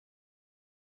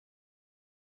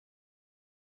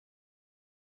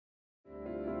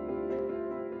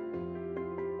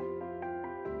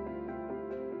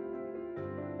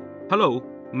Hello,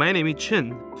 my name is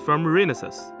Chen from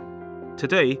Renesas.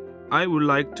 Today, I would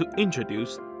like to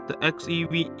introduce the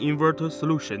xEV inverter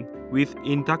solution with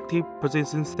inductive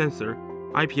position sensor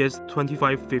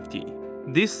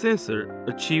IPS2550. This sensor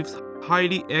achieves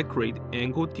highly accurate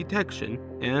angle detection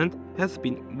and has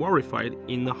been verified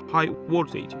in a high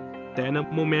voltage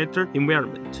dynamometer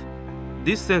environment.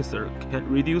 This sensor can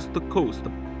reduce the cost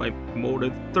by more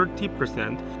than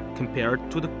 30% compared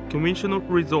to the conventional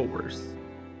resolvers.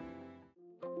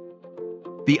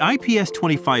 The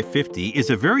IPS2550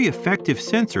 is a very effective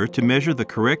sensor to measure the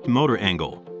correct motor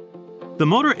angle. The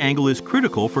motor angle is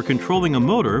critical for controlling a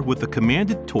motor with the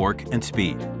commanded torque and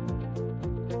speed.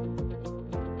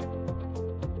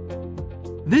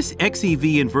 This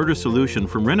xEV inverter solution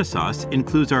from Renesas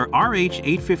includes our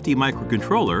RH850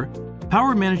 microcontroller,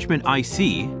 power management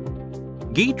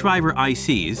IC, gate driver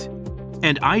ICs,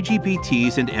 and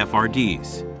IGBTs and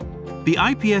FRDs. The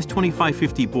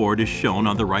IPS2550 board is shown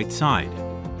on the right side.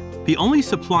 The only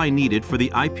supply needed for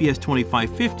the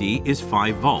IPS2550 is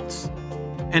 5 volts.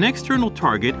 An external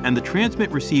target and the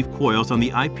transmit-receive coils on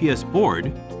the IPS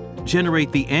board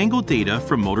generate the angle data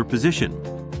from motor position.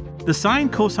 The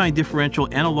sine-cosine differential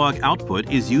analog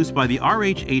output is used by the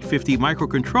RH850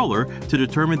 microcontroller to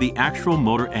determine the actual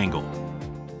motor angle.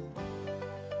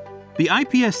 The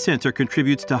IPS sensor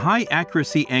contributes to high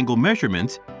accuracy angle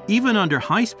measurements even under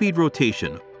high-speed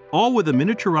rotation, all with a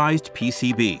miniaturized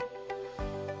PCB.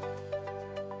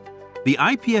 The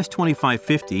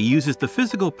IPS2550 uses the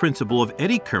physical principle of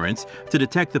eddy currents to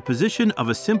detect the position of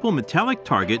a simple metallic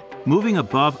target moving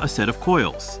above a set of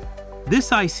coils.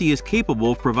 This IC is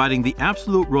capable of providing the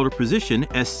absolute rotor position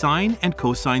as sine and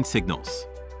cosine signals.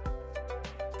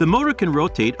 The motor can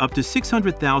rotate up to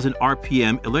 600,000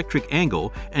 RPM electric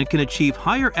angle and can achieve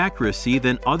higher accuracy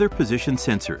than other position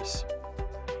sensors.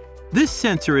 This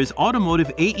sensor is automotive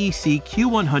AEC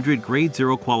Q100 Grade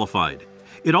 0 qualified.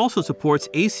 It also supports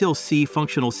ASIL-C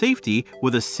functional safety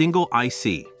with a single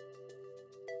IC.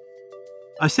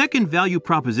 A second value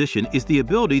proposition is the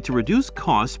ability to reduce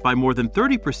costs by more than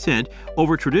 30%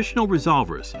 over traditional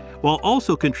resolvers, while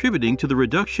also contributing to the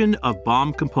reduction of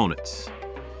BOM components.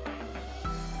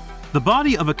 The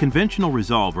body of a conventional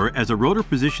resolver as a rotor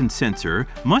position sensor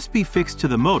must be fixed to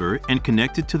the motor and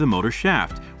connected to the motor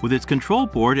shaft with its control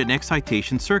board and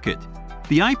excitation circuit.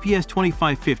 The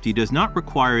IPS2550 does not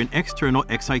require an external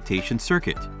excitation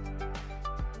circuit.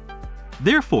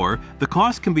 Therefore, the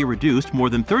cost can be reduced more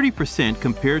than 30%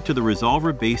 compared to the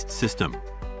resolver-based system.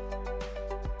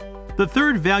 The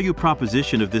third value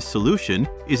proposition of this solution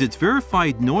is its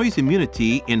verified noise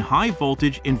immunity in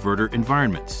high-voltage inverter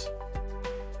environments.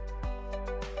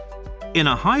 In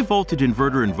a high-voltage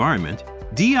inverter environment,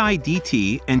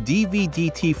 DI-dt and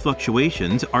dV-dt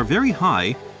fluctuations are very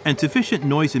high and sufficient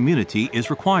noise immunity is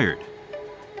required.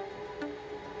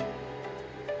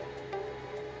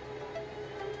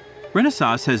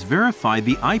 Renesas has verified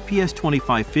the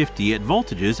IPS2550 at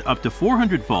voltages up to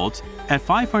 400 volts at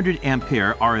 500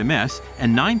 ampere RMS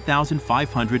and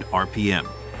 9,500 RPM.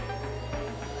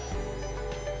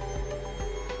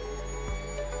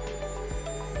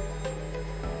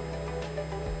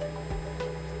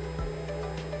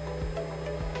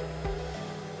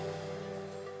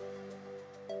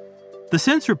 The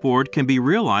sensor board can be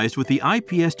realized with the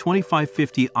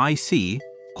IPS2550 IC,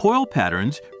 coil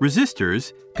patterns,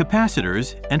 resistors,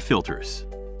 capacitors, and filters.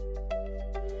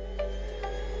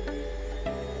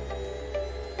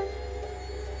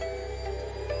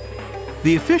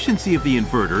 The efficiency of the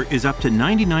inverter is up to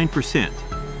 99%.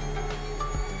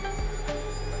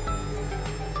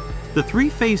 The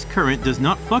three-phase current does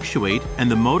not fluctuate and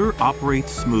the motor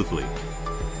operates smoothly.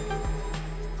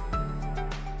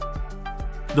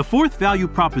 The fourth value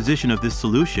proposition of this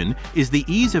solution is the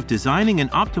ease of designing and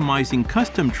optimizing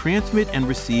custom transmit and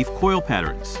receive coil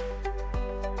patterns.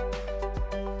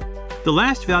 The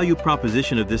last value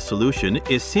proposition of this solution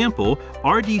is sample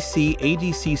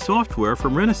RDC-ADC software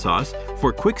from Renesas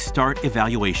for quick start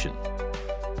evaluation.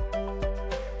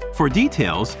 For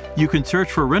details, you can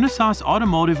search for Renesas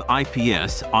Automotive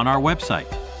IPS on our website.